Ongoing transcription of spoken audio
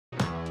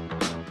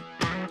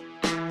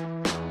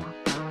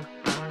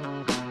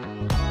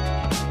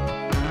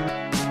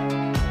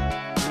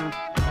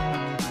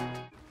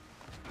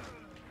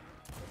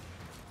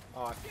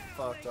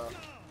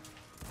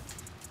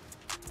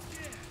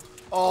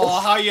Oh,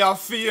 how you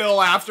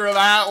feel after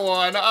that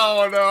one?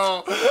 Oh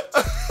no.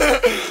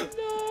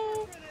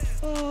 No.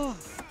 Oh,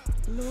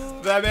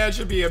 Lord. That man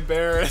should be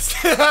embarrassed.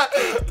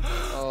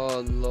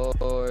 Oh,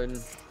 Lord.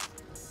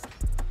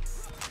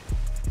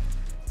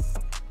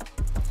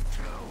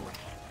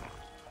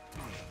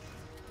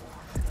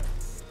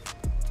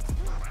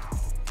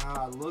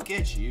 God, look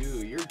at you.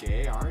 You're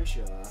gay, aren't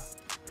you?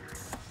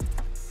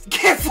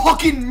 Get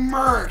fucking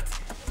murked!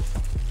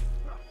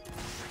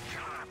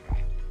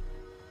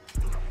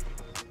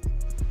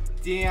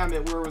 Damn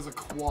it, where was a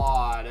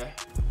quad?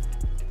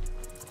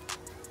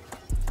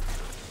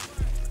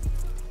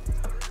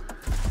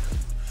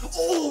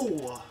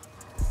 Oh!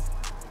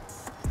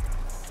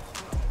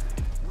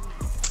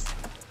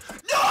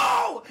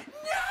 No!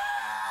 No!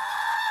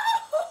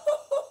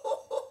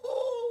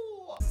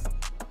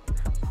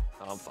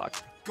 Oh,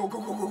 fuck. Go,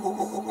 go, go, go, go,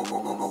 go, go, go,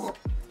 go, go, go.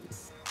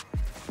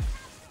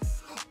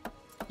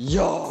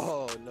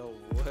 Yo, no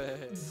way.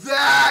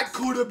 That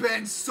could have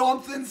been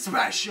something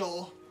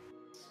special.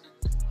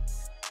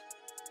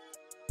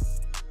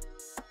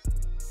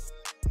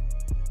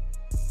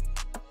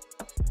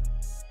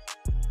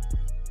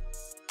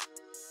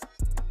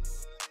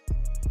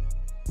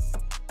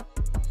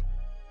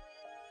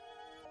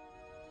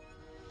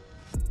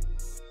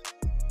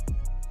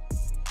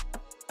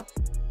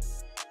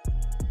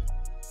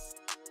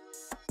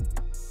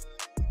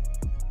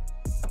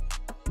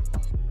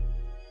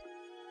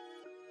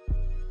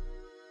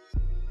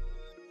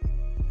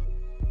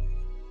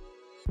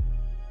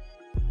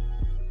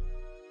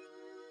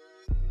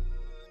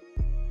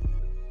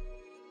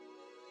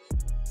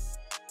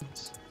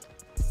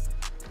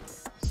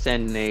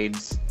 Send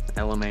nades,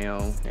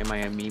 LMAO. Am I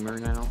a memer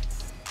now?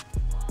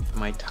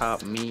 My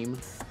top meme?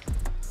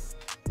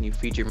 Can you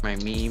feature my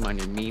meme on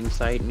your meme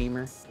site,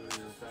 memer?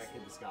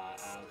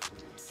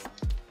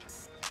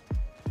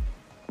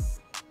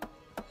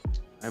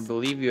 I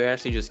believe you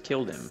actually just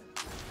killed him.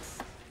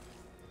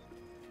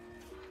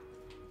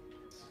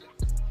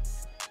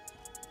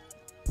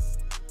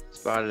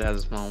 Spotted as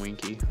a small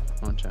winky.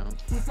 Watch out.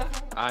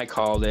 I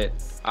called it.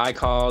 I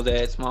called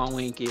it. Small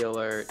winky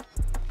alert.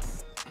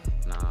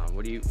 Nah,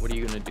 what are you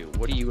gonna do?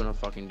 What are you gonna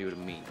fucking do to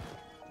me?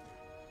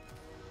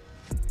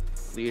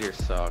 Leader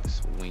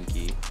sucks,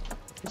 winky.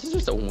 This is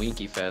just a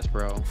winky fest,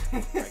 bro.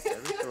 Like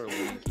every sort of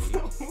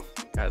winky.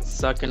 Got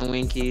sucking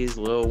winkies,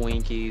 little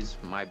winkies,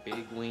 my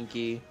big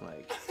winky,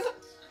 like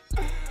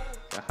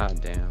god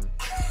damn.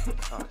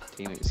 Oh,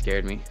 teammate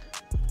scared me.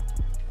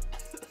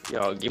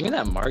 Yo, give me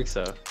that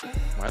Marksa.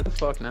 Why the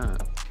fuck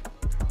not?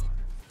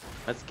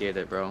 Let's get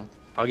it, bro.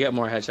 I'll get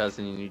more headshots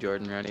than you need,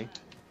 Jordan. Ready?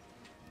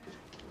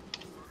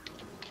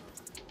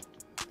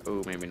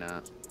 Oh, maybe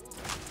not.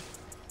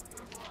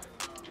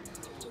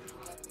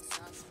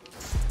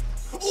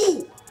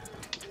 Oh!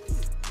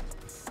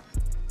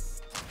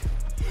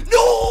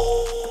 No!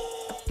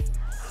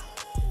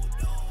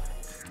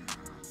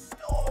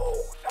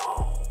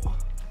 No!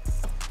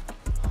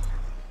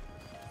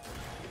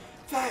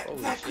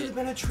 That could have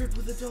been a trip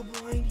with a double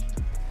 90.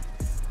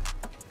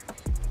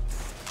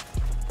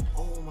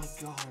 Oh my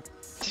god.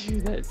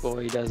 Dude, that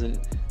boy doesn't.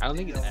 I don't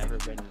think he's ever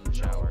been in the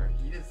shower.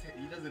 He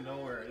doesn't know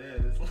where it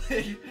is.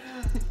 Like,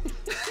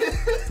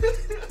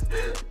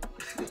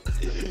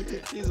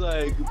 he's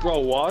like, bro,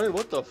 water?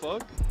 What the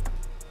fuck?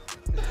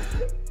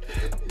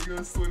 He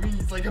goes swimming.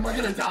 He's like, am I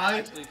gonna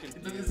die?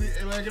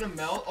 Am I gonna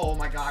melt? Oh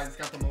my god, he's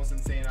got the most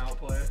insane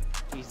outplay.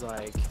 He's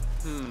like,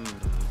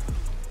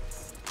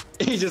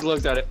 He just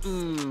looks at it.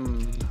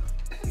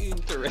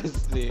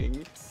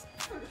 Interesting.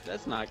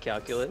 That's not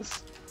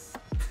calculus.